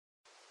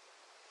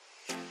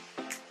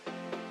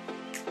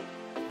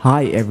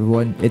Hi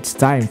everyone, it's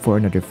time for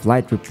another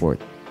flight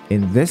report.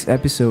 In this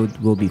episode,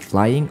 we'll be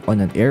flying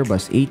on an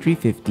Airbus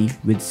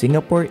A350 with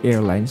Singapore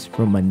Airlines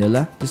from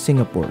Manila to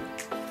Singapore.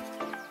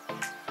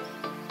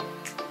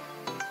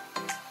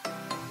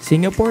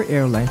 Singapore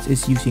Airlines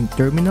is using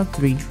Terminal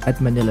 3 at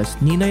Manila's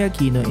Ninoy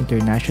Aquino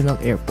International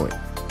Airport.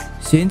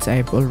 Since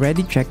I've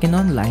already checked in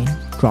online,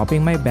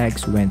 dropping my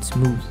bags went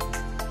smooth.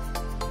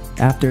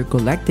 After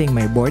collecting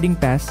my boarding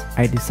pass,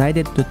 I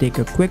decided to take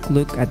a quick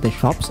look at the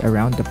shops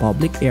around the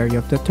public area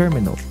of the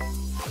terminal.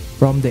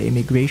 From the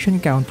immigration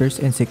counters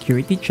and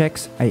security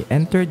checks, I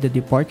entered the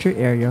departure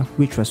area,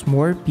 which was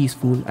more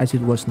peaceful as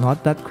it was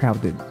not that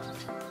crowded.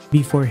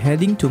 Before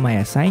heading to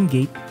my assigned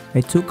gate,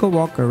 I took a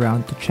walk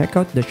around to check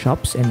out the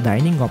shops and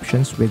dining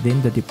options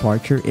within the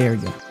departure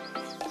area.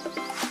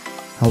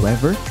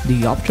 However,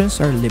 the options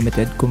are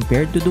limited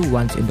compared to the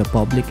ones in the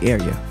public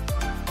area.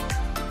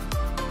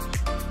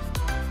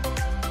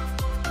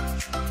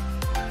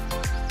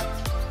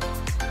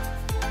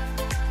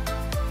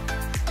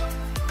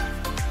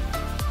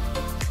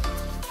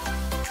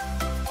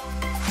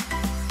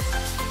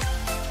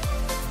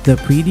 The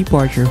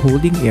pre-departure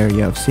holding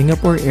area of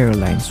Singapore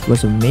Airlines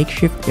was a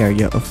makeshift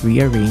area of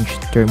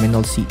rearranged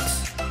terminal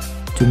seats.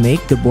 To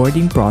make the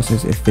boarding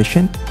process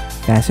efficient,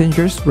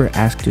 passengers were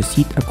asked to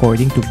sit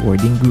according to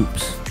boarding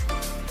groups.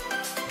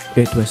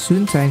 It was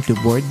soon time to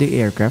board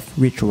the aircraft,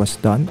 which was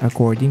done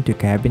according to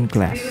cabin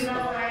class. We would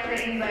now like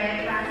to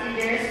invite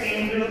passengers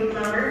in group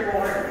number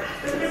 4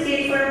 to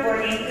proceed for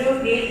boarding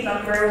through gate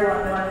number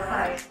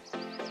 115.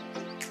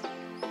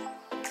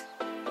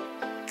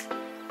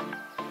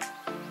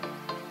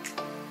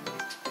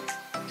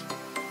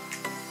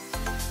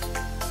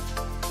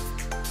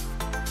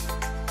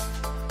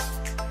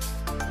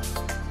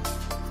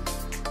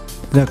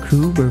 The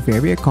crew were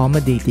very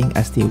accommodating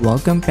as they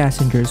welcomed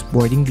passengers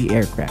boarding the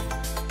aircraft.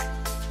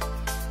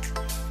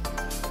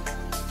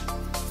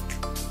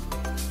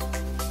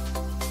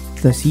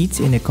 The seats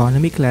in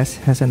economy class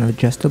has an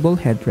adjustable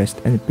headrest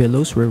and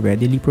pillows were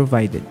readily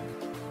provided.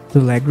 The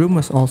legroom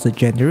was also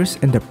generous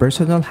and the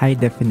personal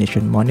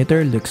high-definition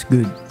monitor looks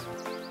good.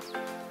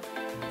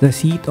 The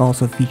seat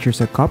also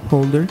features a cup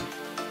holder,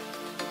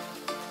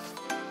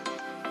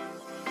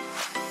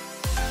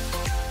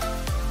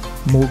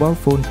 mobile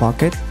phone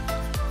pocket,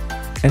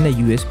 and a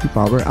USB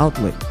power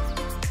outlet.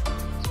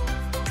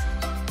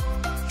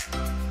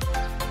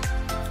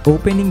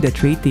 Opening the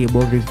tray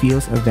table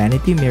reveals a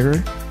vanity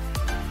mirror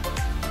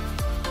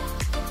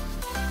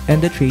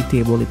and the tray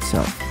table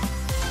itself.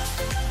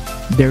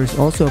 There is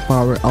also a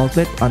power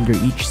outlet under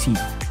each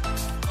seat.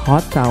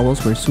 Hot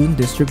towels were soon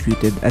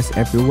distributed as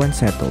everyone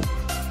settled.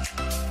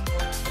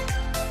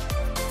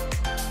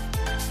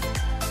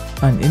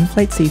 An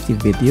in-flight safety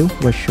video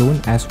was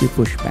shown as we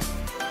pushed back.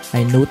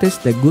 I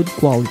noticed the good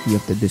quality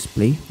of the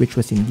display, which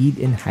was indeed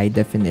in high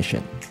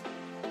definition.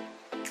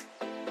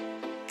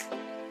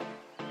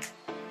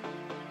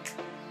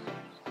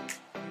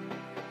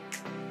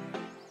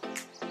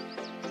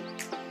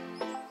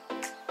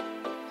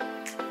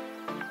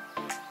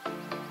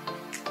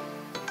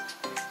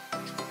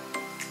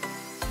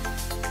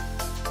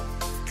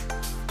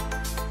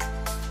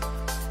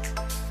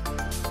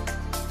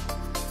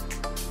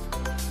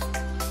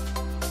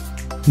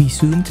 We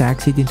soon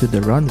taxied into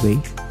the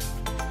runway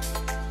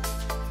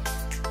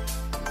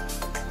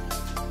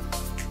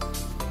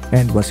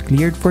and was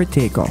cleared for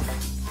takeoff.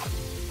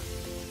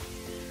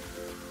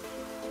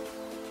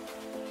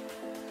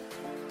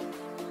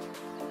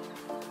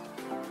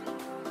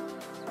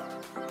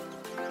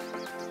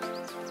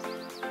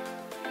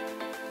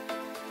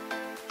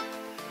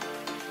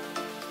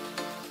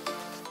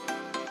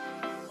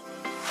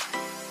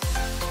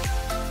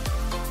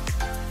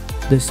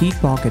 The seat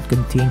pocket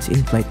contains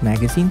in-flight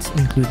magazines,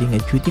 including a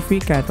duty-free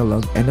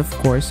catalog and of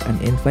course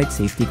an in-flight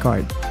safety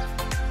card.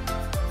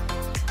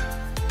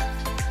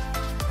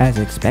 As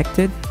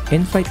expected,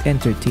 in-flight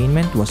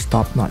entertainment was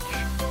top-notch.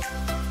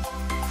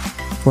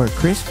 For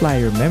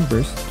KrisFlyer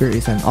members, there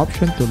is an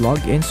option to log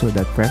in so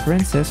that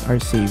preferences are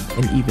saved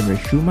and even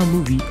resume a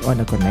movie on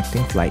a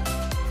connecting flight.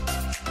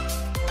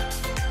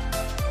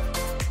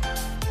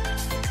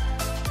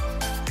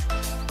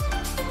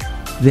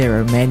 There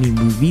are many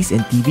movies and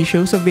TV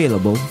shows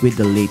available with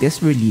the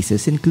latest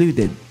releases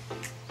included.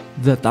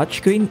 The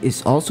touchscreen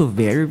is also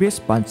very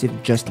responsive,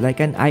 just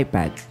like an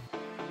iPad.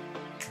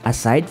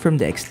 Aside from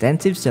the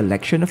extensive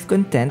selection of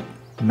content,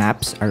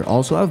 maps are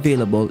also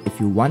available if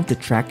you want to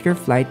track your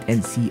flight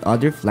and see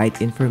other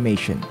flight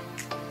information.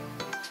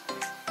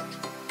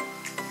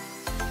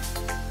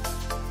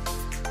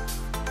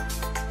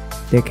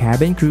 The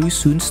cabin crew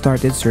soon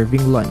started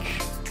serving lunch.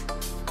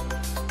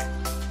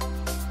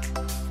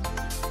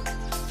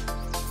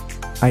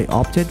 I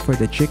opted for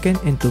the chicken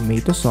and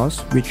tomato sauce,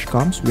 which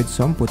comes with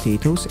some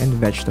potatoes and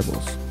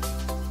vegetables.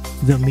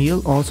 The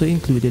meal also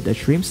included a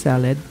shrimp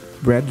salad,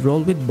 bread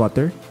roll with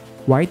butter,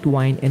 white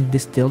wine and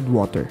distilled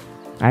water.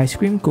 Ice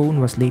cream cone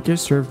was later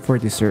served for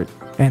dessert,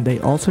 and I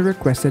also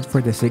requested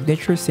for the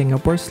signature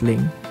Singapore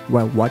sling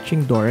while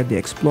watching Dora the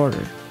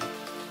Explorer.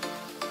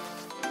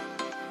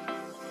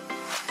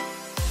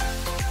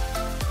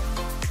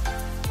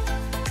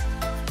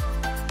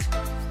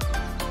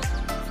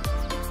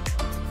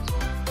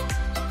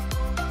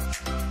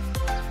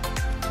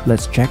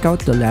 Let's check out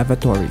the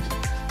lavatory.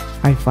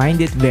 I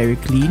find it very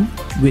clean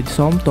with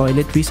some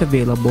toiletries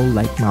available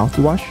like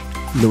mouthwash,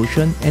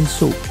 lotion, and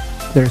soap.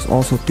 There's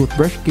also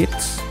toothbrush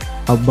kits,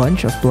 a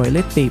bunch of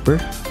toilet paper,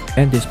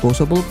 and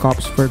disposable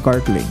cups for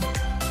gargling.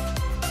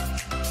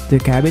 The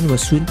cabin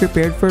was soon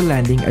prepared for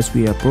landing as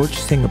we approached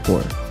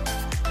Singapore.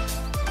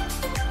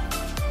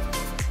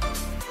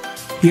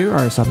 Here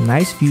are some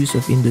nice views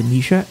of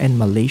Indonesia and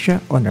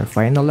Malaysia on our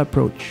final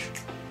approach.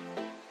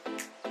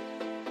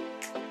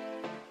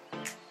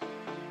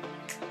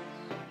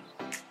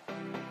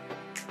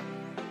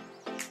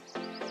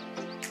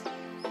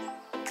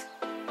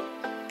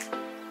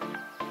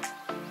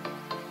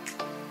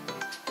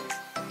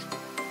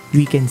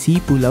 We can see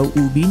Pulau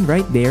Ubin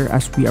right there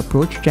as we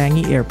approach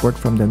Changi Airport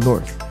from the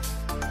north.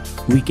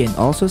 We can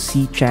also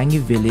see Changi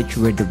Village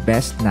where the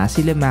best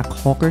nasi lemak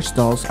hawker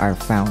stalls are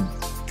found.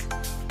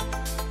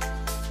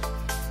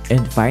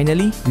 And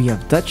finally, we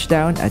have touched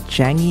down at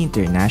Changi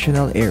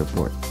International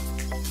Airport.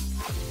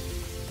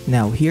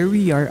 Now here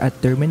we are at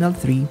Terminal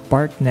 3,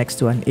 parked next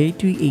to an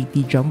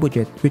A380 jumbo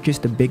jet, which is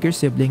the bigger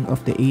sibling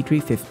of the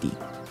A350.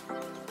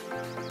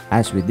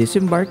 As we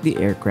disembarked the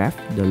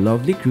aircraft, the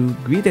lovely crew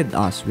greeted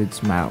us with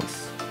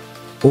smiles.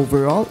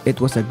 Overall,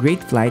 it was a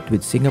great flight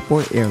with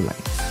Singapore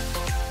Airlines.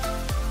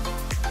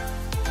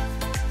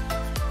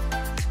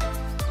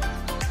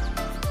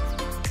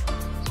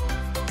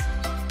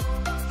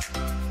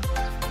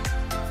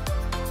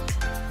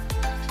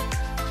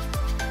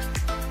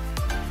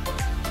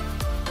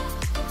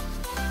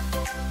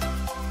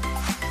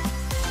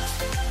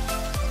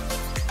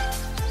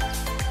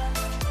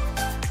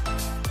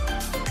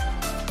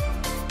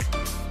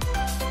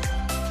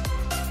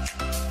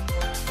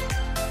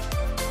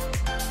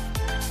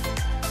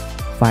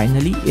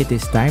 Finally, it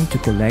is time to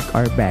collect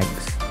our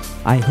bags.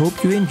 I hope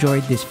you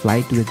enjoyed this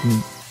flight with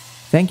me.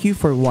 Thank you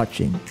for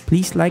watching.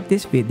 Please like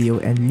this video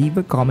and leave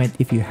a comment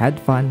if you had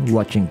fun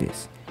watching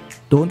this.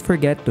 Don't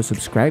forget to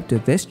subscribe to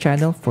this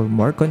channel for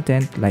more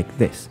content like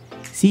this.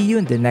 See you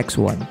in the next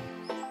one.